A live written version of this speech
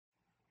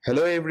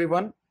Hello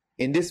everyone,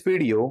 in this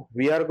video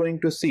we are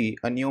going to see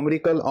a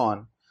numerical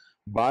on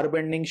bar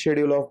bending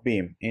schedule of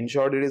beam. In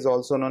short, it is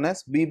also known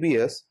as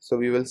BBS. So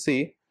we will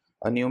see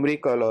a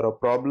numerical or a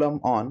problem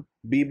on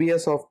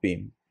BBS of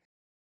beam.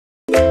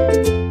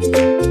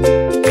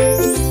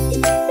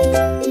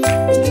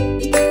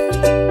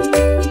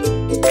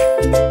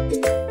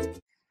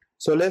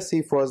 So let's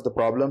see first the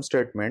problem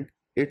statement.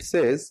 It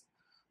says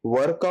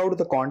work out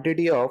the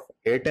quantity of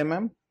 8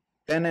 mm,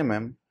 10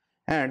 mm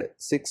and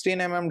 16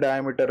 mm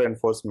diameter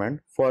reinforcement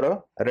for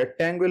a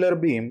rectangular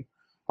beam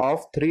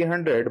of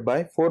 300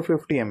 by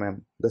 450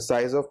 mm. The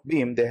size of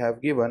beam they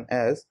have given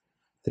as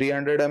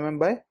 300 mm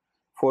by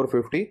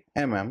 450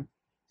 mm,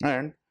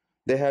 and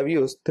they have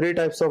used three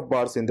types of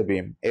bars in the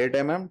beam: 8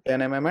 mm, 10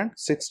 mm and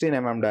 16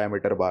 mm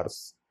diameter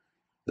bars.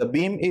 The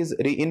beam is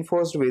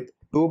reinforced with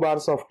two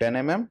bars of 10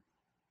 mm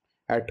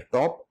at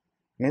top,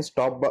 means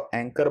top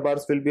anchor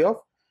bars will be of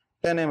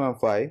 10 mm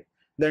phi,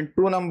 then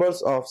two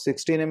numbers of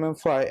 16 mm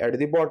phi at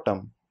the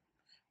bottom.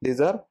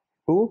 These are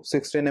two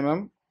 16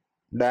 mm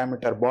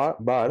diameter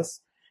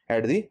bars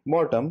at the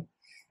bottom,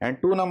 and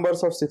two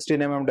numbers of 16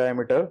 mm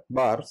diameter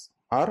bars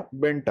are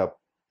bent up.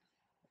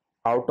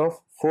 Out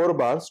of 4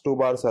 bars, 2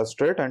 bars are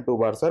straight and 2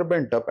 bars are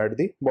bent up at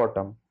the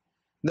bottom.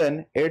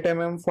 Then 8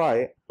 mm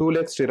phi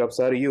 2-leg stirrups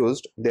are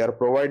used. They are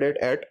provided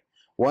at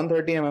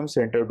 130 mm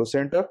center to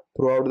center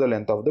throughout the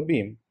length of the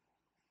beam,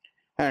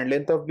 and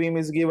length of beam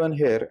is given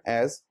here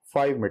as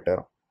 5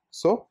 meter.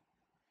 So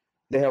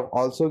they have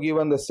also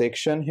given the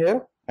section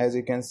here, as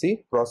you can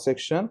see, cross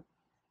section,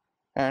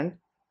 and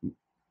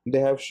they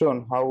have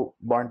shown how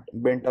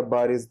bent up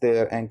bar is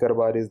there, anchor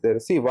bar is there.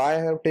 See why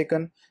I have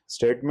taken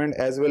statement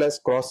as well as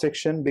cross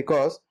section,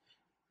 because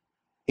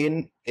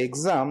in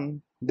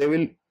exam they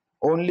will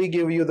only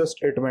give you the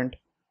statement,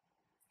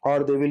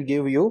 or they will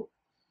give you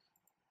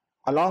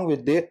along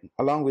with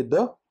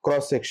the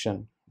cross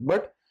section.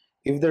 But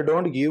if they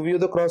don't give you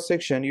the cross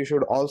section, you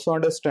should also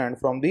understand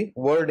from the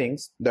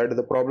wordings that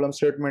the problem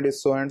statement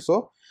is so and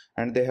so,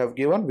 and they have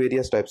given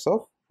various types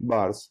of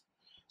bars.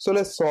 So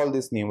let's solve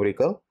this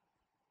numerical.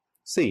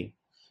 See,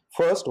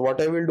 first what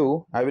I will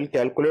do, I will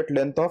calculate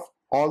length of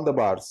all the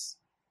bars.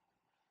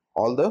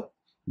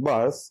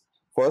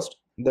 First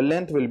the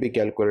length will be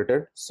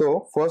calculated.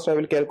 So first I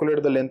will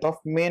calculate the length of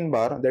main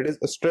bar, that is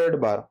a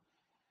straight bar.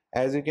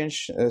 As you can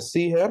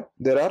see here,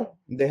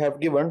 they have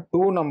given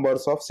two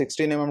numbers of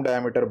 16 mm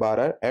diameter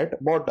bar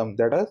at bottom,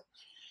 that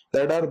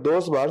are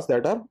those bars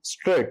that are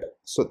straight.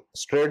 So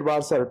straight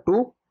bars are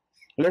 2.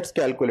 Let's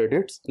calculate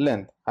its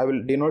length. I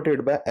will denote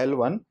it by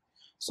L1.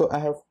 So I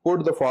have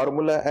put the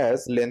formula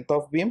as length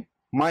of beam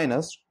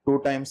minus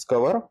 2 times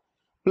cover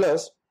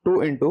plus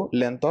 2 into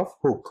length of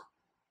hook.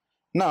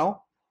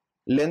 Now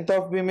length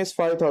of beam is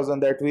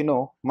 5000, that we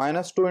know,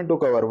 minus 2 into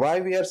cover.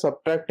 Why we are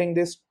subtracting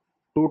this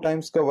 2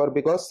 times cover?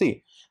 Because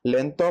see,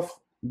 length of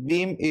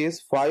beam is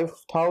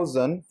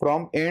 5000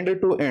 from end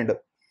to end,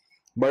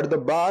 but the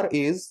bar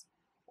is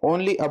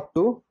only up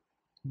to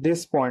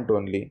this point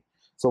only.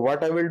 So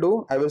what I will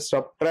do, I will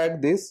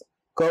subtract this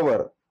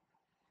cover.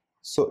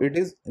 So it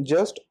is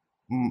just,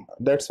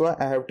 that's why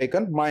I have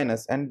taken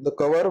minus, and the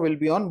cover will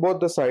be on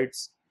both the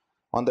sides,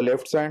 on the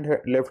left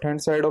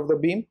hand side of the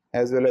beam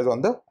as well as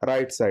on the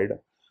right side.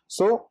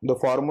 So the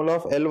formula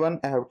of L1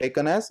 I have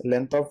taken as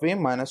length of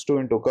beam minus 2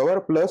 into cover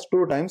plus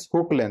 2 times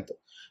hook length.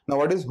 Now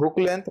what is hook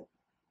length?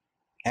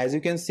 As you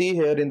can see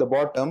here in the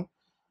bottom,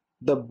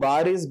 the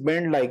bar is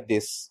bent like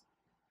this.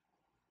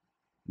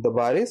 The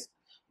bar is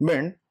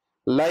bent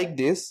like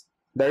this.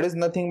 That is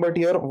nothing but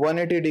your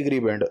 180 degree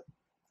bend.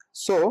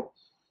 So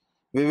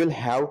we will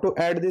have to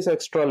add this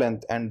extra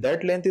length, and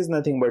that length is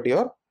nothing but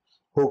your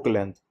hook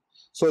length.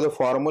 So the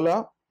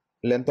formula,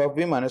 length of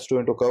beam minus 2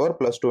 into cover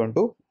plus 2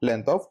 into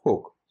length of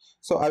hook.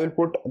 So I will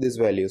put these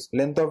values.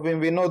 Length of beam,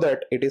 we know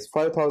that it is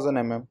 5000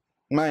 mm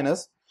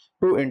minus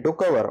 2 into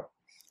cover.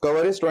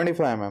 Cover is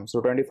 25 mm.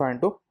 So 25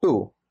 into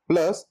 2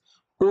 plus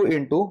 2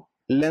 into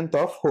length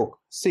of hook.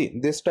 See,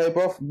 this type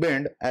of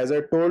bend, as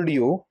I told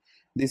you,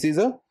 this is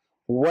a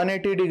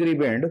 180 degree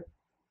bend.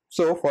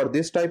 So for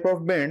this type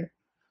of bend,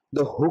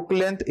 the hook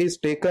length is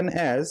taken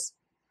as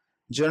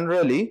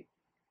generally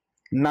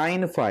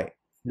 9 phi.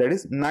 That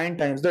is 9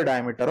 times the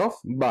diameter of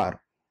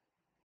bar.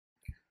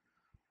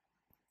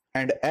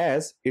 And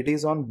as it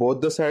is on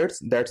both the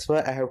sides, that's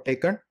why I have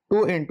taken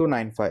 2 into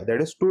 9 phi, that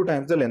is 2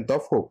 times the length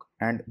of hook.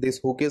 And this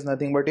hook is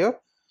nothing but your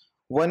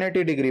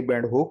 180 degree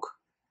bend hook,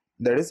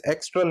 that is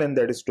extra length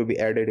that is to be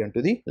added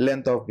into the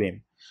length of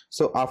beam.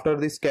 So after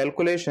these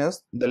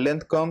calculations, the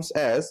length comes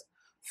as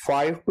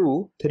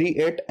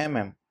 5238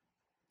 mm,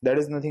 that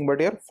is nothing but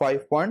your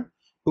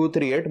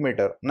 5.238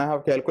 meter. Now I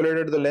have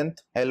calculated the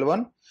length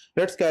L1.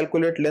 Let's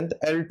calculate length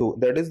L2,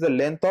 that is the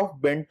length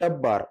of bent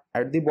up bar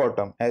at the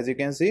bottom. As you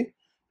can see,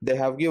 they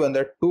have given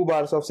that 2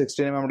 bars of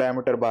 16 mm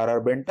diameter bar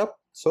are bent up.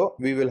 So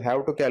we will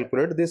have to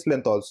calculate this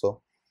length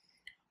also.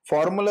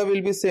 Formula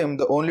will be same.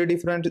 The only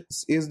difference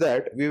is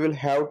that we will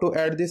have to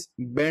add this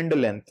bend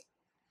length.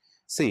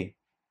 See,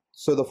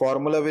 so the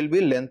formula will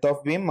be length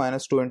of beam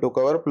minus 2 into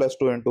cover plus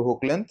 2 into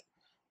hook length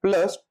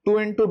plus 2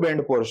 into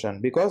bend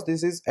portion, because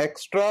this is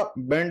extra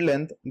bend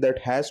length that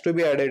has to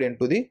be added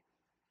into the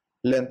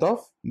length of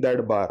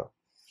that bar.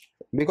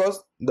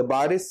 Because the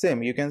bar is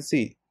same, you can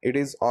see it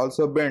is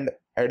also bent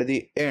at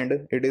the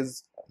end, it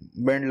is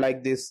bent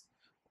like this,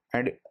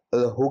 and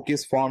the hook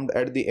is formed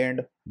at the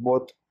end,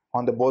 both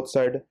on the both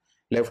side,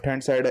 left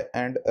hand side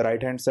and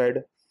right hand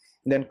side.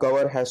 Then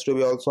cover has to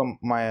be also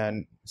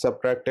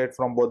subtracted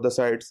from both the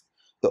sides.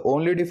 The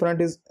only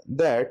difference is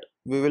that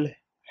we will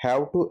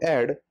have to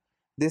add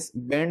this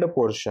bend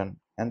portion,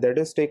 and that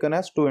is taken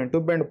as 2 into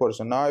bend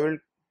portion. Now I will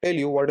tell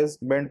you what is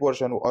bend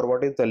portion, or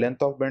what is the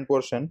length of bend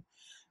portion.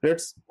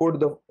 Let's put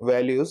the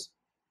values.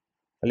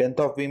 Length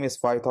of beam is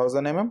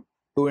 5000 mm,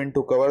 2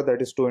 into cover,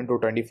 that is 2 into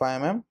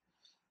 25 mm,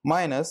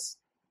 plus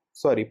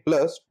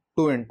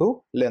 2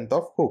 into length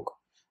of hook,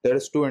 that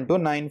is 2 into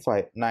 9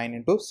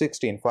 into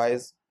 16, 5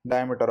 is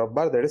diameter of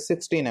bar, that is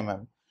 16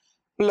 mm,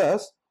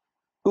 plus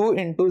 2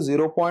 into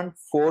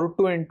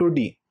 0.42 into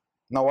d.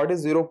 Now what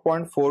is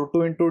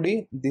 0.42 into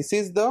d? This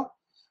is the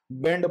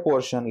bend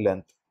portion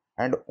length.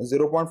 And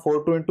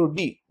 0.42 into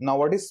d, now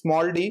what is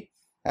small d?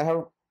 I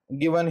have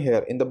given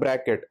here in the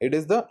bracket, it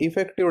is the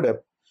effective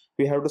depth.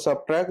 We have to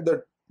subtract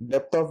the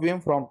depth of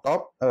beam from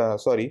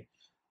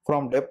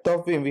from depth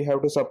of beam we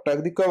have to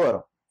subtract the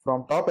cover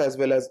from top as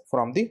well as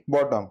from the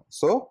bottom.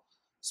 So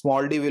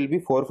small d will be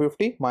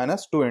 450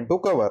 minus 2 into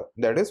cover,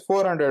 that is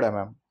 400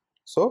 mm.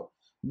 So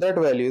that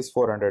value is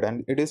 400,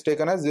 and it is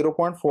taken as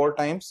 0.42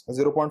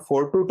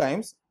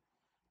 times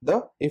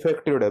the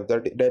effective depth,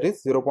 that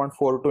is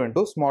 0.42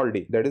 into small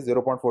d, that is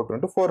 0.42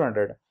 into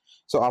 400.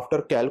 So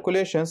after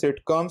calculations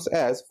it comes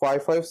as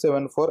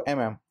 5574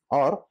 mm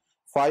or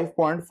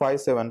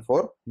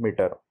 5.574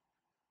 meter.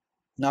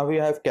 Now we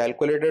have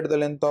calculated the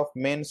length of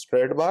main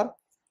straight bar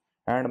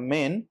and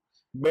main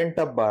bent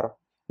up bar.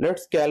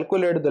 Let's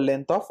calculate the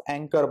length of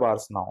anchor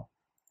bars now.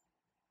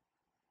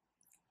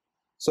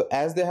 So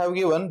as they have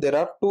given, there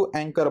are two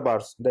anchor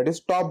bars, that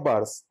is top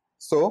bars.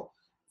 So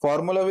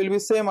formula will be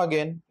same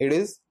again, it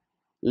is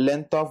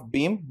length of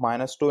beam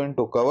minus 2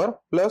 into cover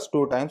plus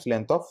 2 times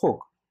length of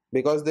hook,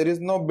 because there is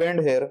no bend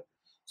here.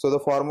 So the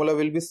formula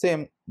will be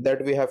same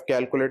that we have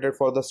calculated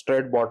for the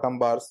straight bottom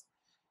bars.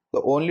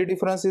 The only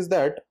difference is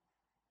that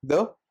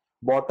the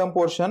bottom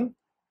portion,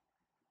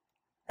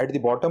 at the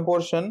bottom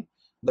portion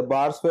the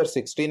bars were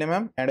 16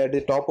 mm, and at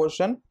the top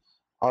portion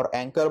our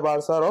anchor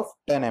bars are of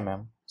 10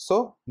 mm.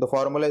 So the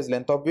formula is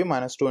length of beam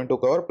minus 2 into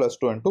cover plus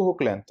 2 into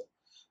hook length.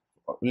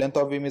 Length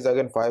of beam is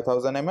again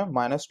 5000 mm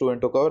minus 2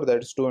 into cover,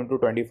 that is 2 into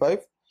 25,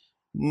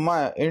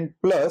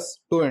 plus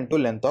 2 into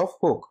length of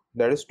hook,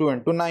 that is 2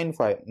 into 9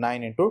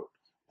 into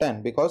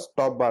 10, because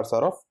top bars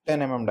are of 10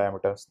 mm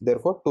diameters,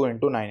 therefore 2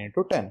 into 9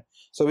 into 10,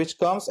 so which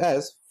comes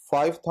as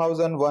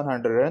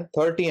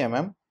 5130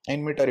 mm.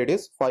 In meter it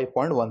is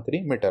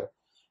 5.13 meter.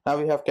 Now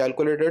we have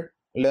calculated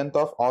length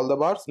of all the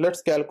bars.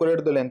 Let's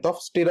calculate the length of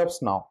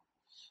stirrups now.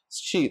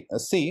 See,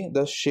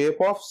 the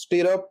shape of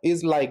stirrup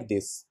is like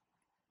this.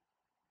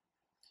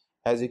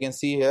 As you can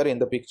see here in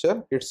the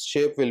picture, its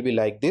shape will be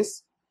like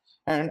this,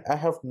 and I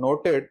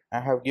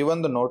have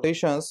given the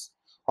notations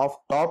of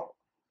top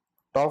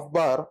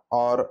bar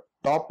or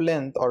top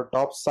length or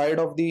top side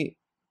of the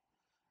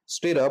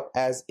stirrup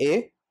as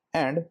A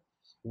and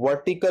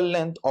vertical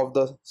length of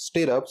the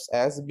stirrups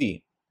as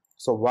B.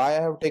 So why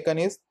I have taken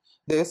is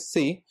this.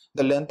 See,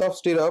 the length of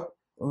stirrup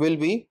will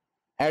be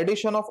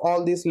addition of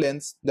all these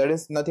lengths, that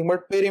is nothing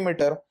but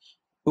perimeter,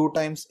 2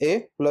 times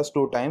A plus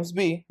 2 times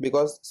B,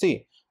 because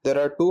see, there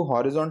are two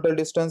horizontal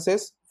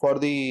distances for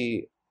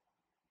the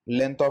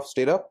length of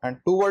stirrup and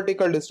two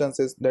vertical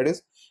distances, that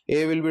is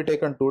A will be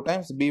taken 2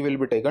 times, B will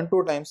be taken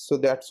 2 times, so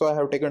that's why I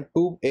have taken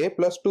 2A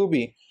plus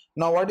 2B.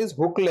 Now what is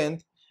hook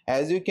length?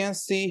 As you can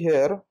see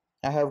here,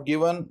 I have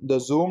given the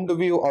zoomed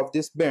view of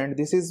this bend.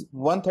 This is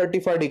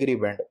 135-degree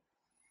bend,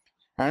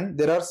 and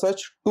there are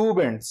such two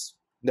bends,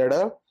 that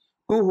are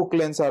two hook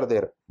lengths are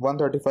there,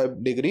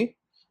 135-degree,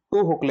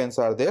 two hook lengths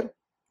are there,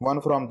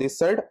 one from this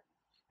side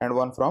and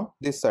one from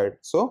this side.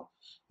 So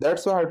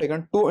that's why I have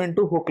taken 2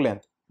 into hook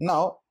length.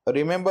 Now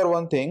remember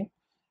one thing,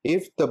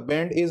 if the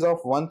bend is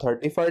of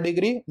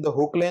 135-degree, the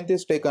hook length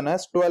is taken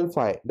as 12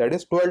 phi, that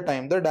is 12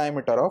 times the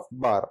diameter of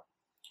bar.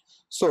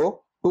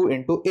 So 2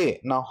 into A.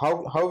 Now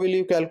how will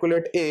you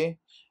calculate A?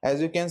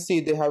 As you can see,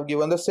 they have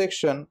given the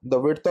section, the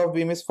width of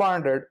beam is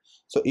 500.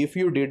 So if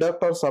you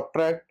deduct or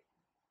subtract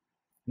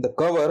the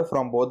cover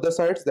from both the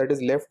sides, that is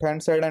left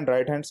hand side and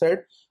right hand side,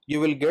 you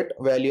will get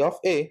value of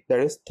A, that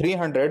is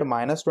 300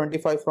 minus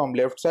 25 from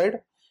left side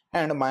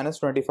and minus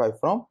 25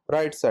 from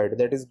right side,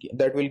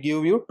 that will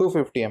give you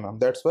 250 mm.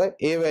 That's why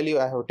A value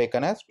I have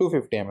taken as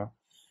 250 mm.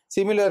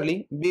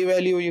 Similarly, B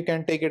value you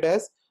can take it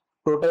as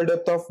total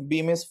depth of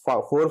beam is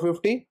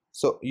 450,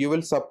 so you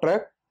will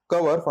subtract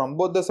cover from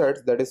both the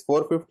sides, that is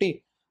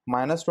 450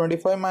 minus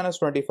 25 minus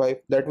 25,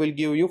 that will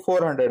give you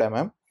 400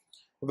 mm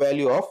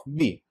value of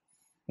B.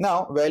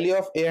 Now value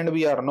of A and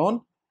B are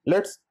known.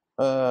 Let's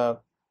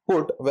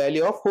put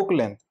value of hook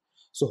length.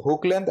 So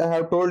hook length, I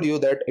have told you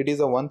that it is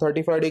a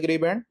 135-degree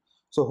bend.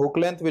 So hook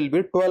length will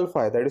be 12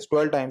 phi, that is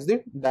 12 times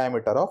the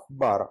diameter of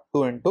bar.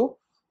 2 into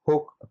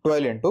hook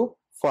 12 into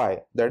phi,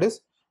 that is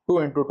 2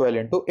 into 12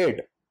 into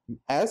 8.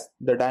 As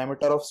the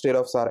diameter of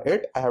stirrups are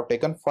 8, I have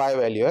taken phi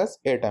value as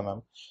 8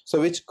 mm.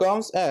 So which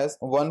comes as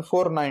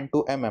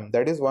 1492 mm,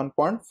 that is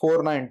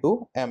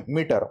 1.492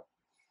 meter.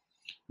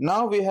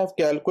 Now we have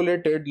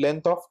calculated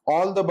length of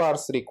all the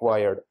bars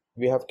required.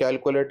 We have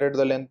calculated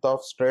the length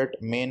of straight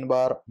main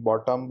bar,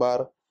 bottom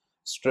bar,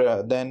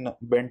 then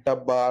bent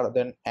up bar,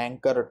 then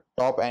anchor,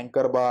 top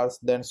anchor bars,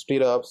 then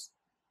stirrups.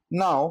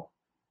 Now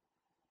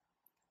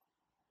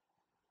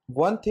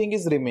one thing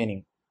is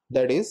remaining,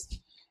 that is,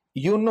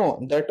 you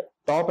know that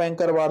top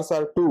anchor bars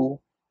are 2,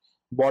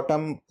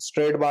 bottom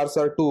straight bars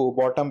are 2,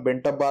 bottom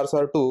bent up bars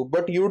are 2,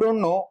 but you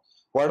don't know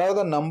what are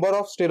the number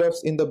of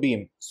stirrups in the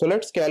beam. So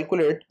let's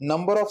calculate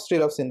number of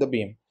stirrups in the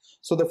beam.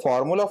 So the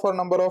formula for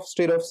number of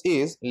stirrups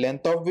is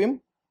length of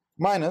beam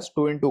minus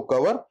 2 into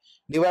cover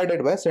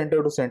divided by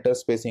center to center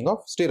spacing of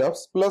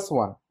stirrups plus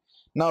 1.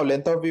 Now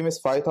length of beam is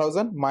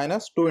 5000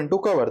 minus 2 into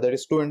cover, that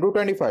is 2 into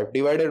 25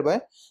 divided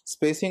by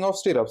spacing of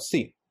stirrups.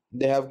 See,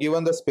 they have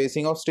given the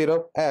spacing of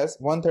stirrup as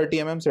 130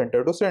 mm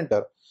center to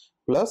center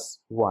plus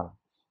 1.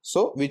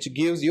 So which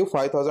gives you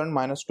 5000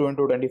 minus 2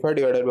 into 25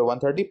 divided by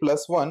 130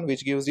 plus 1,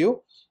 which gives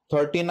you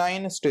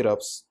 39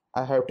 stirrups.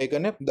 I have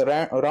taken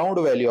the round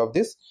value of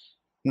this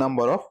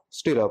number of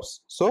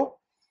stirrups. So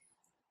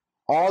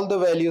all the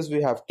values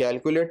we have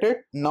calculated.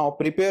 Now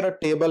prepare a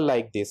table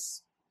like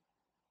this.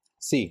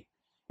 See,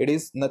 it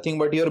is nothing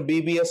but your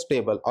BBS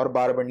table or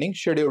bar bending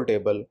schedule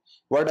table.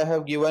 What I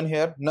have given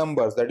here,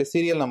 numbers, that is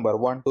serial number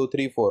 1, 2,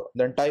 3, 4.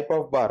 Then type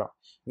of bar,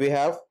 we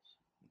have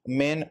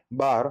main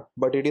bar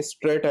but it is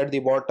straight at the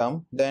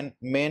bottom, then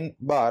main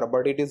bar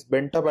but it is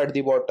bent up at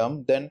the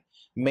bottom, then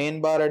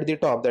main bar at the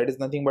top, that is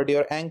nothing but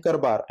your anchor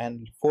bar,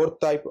 and fourth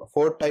type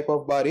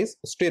of bar is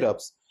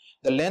stirrups.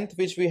 The length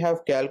which we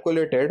have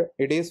calculated,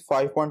 it is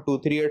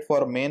 5.238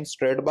 for main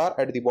straight bar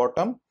at the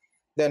bottom,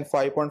 then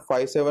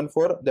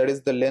 5.574, that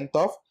is the length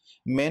of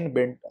main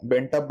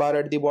bent up bar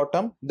at the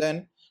bottom,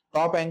 then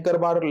top anchor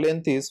bar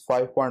length is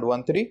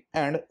 5.13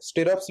 and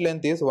stirrups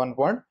length is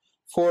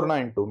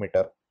 1.492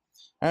 meter.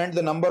 And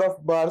the number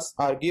of bars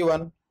are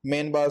given.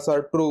 Main bars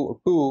are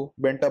 2,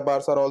 bent up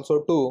bars are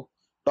also 2,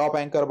 top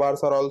anchor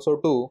bars are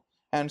also 2,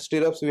 and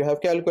stirrups we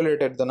have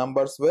calculated, the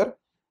numbers were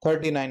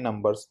 39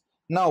 numbers.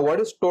 Now what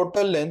is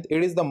total length?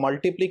 It is the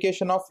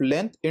multiplication of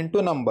length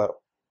into number.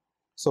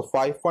 So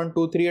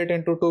 5.238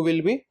 into 2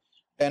 will be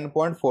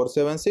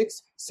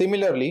 10.476.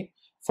 Similarly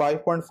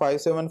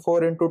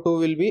 5.574 into 2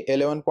 will be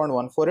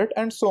 11.148,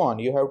 and so on.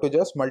 You have to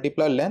just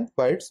multiply length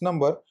by its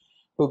number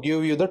to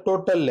give you the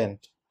total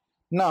length.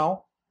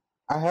 Now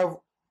I have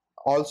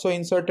also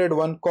inserted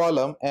one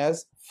column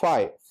as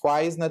phi.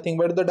 Phi is nothing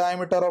but the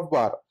diameter of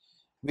bar.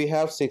 We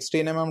have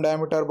 16 mm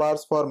diameter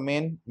bars for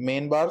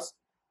main bars,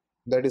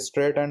 that is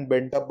straight and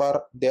bent up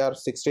bar, they are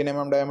 16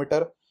 mm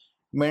diameter.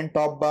 Main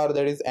top bar,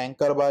 that is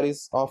anchor bar,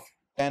 is of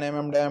 10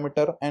 mm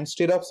diameter, and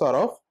stirrups are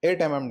of 8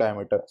 mm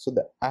diameter. So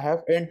that I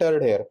have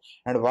entered here.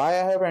 And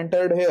why I have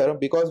entered here?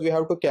 Because we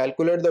have to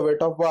calculate the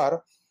weight of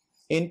bar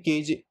in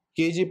kg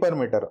per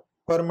meter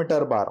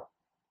bar,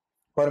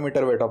 per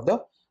meter weight of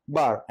the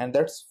bar, and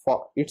that's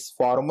its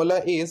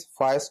formula is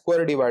phi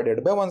square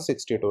divided by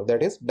 162,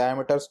 that is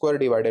diameter square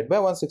divided by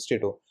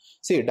 162.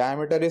 See,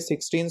 diameter is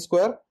 16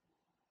 square,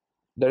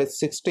 that is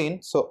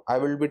 16, so I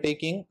will be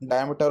taking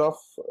diameter of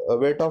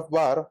weight of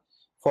bar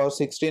for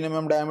 16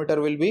 mm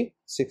diameter will be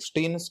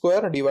 16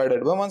 square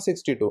divided by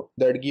 162,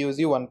 that gives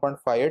you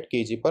 1.58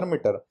 kg per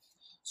meter.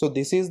 So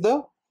this is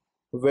the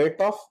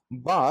weight of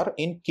bar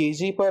in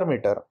kg per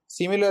meter.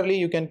 Similarly,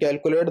 you can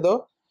calculate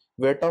the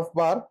weight of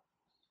bar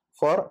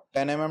for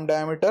 10 mm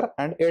diameter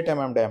and 8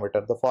 mm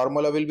diameter. The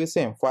formula will be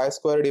same, phi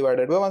square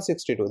divided by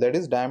 162, that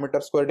is diameter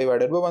square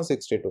divided by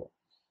 162.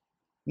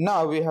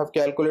 Now we have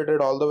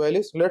calculated all the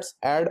values. Let's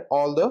add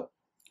all the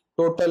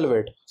total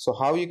weight. So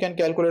how you can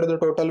calculate the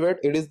total weight?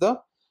 It is the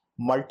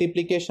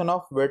multiplication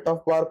of weight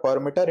of bar per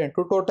meter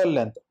into total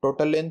length.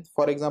 Total length,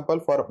 for example,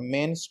 for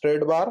main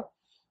straight bar,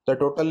 the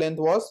total length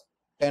was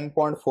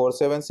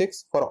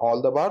 10.476 for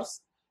all the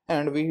bars,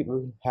 and we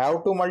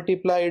have to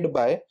multiply it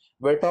by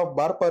weight of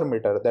bar per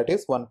meter, that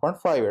is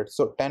 1.58.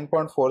 So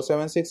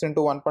 10.476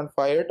 into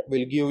 1.58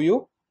 will give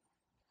you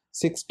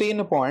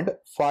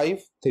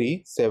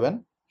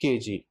 16.537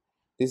 kg.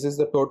 This is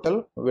the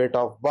total weight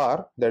of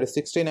bar, that is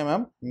 16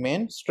 mm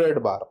main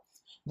straight bar.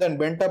 Then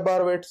bent up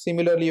bar weight,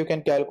 similarly you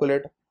can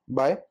calculate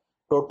by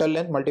total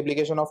length,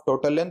 multiplication of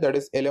total length, that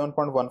is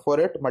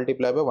 11.148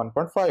 multiplied by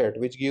 1.58,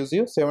 which gives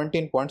you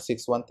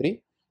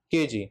 17.613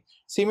 kg.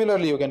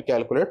 Similarly you can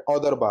calculate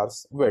other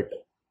bars weight,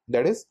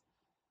 that is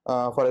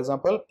for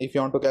example, if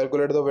you want to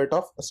calculate the weight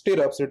of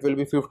stirrups, it will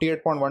be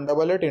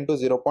 58.188 into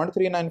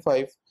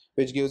 0.395,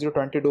 which gives you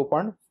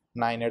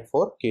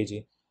 22.984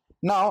 kg.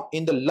 Now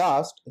in the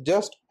last,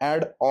 just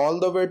add all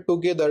the weight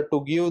together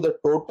to give the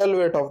total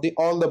weight of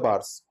all the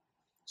bars.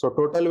 So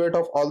total weight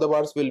of all the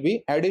bars will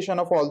be addition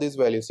of all these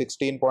values,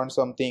 16 point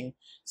something,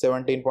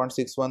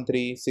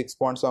 17.613, 6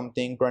 point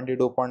something,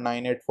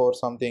 22.984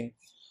 something.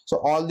 So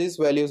all these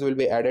values will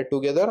be added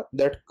together.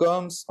 That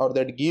comes, or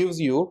that gives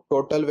you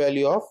total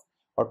value of,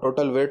 or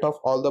total weight of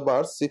all the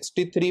bars,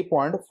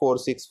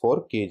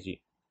 63.464 kg.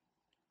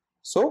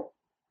 So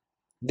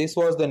this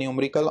was the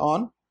numerical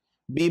on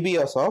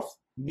BBS of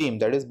beam,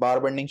 that is bar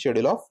bending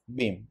schedule of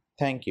beam.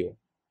 Thank you.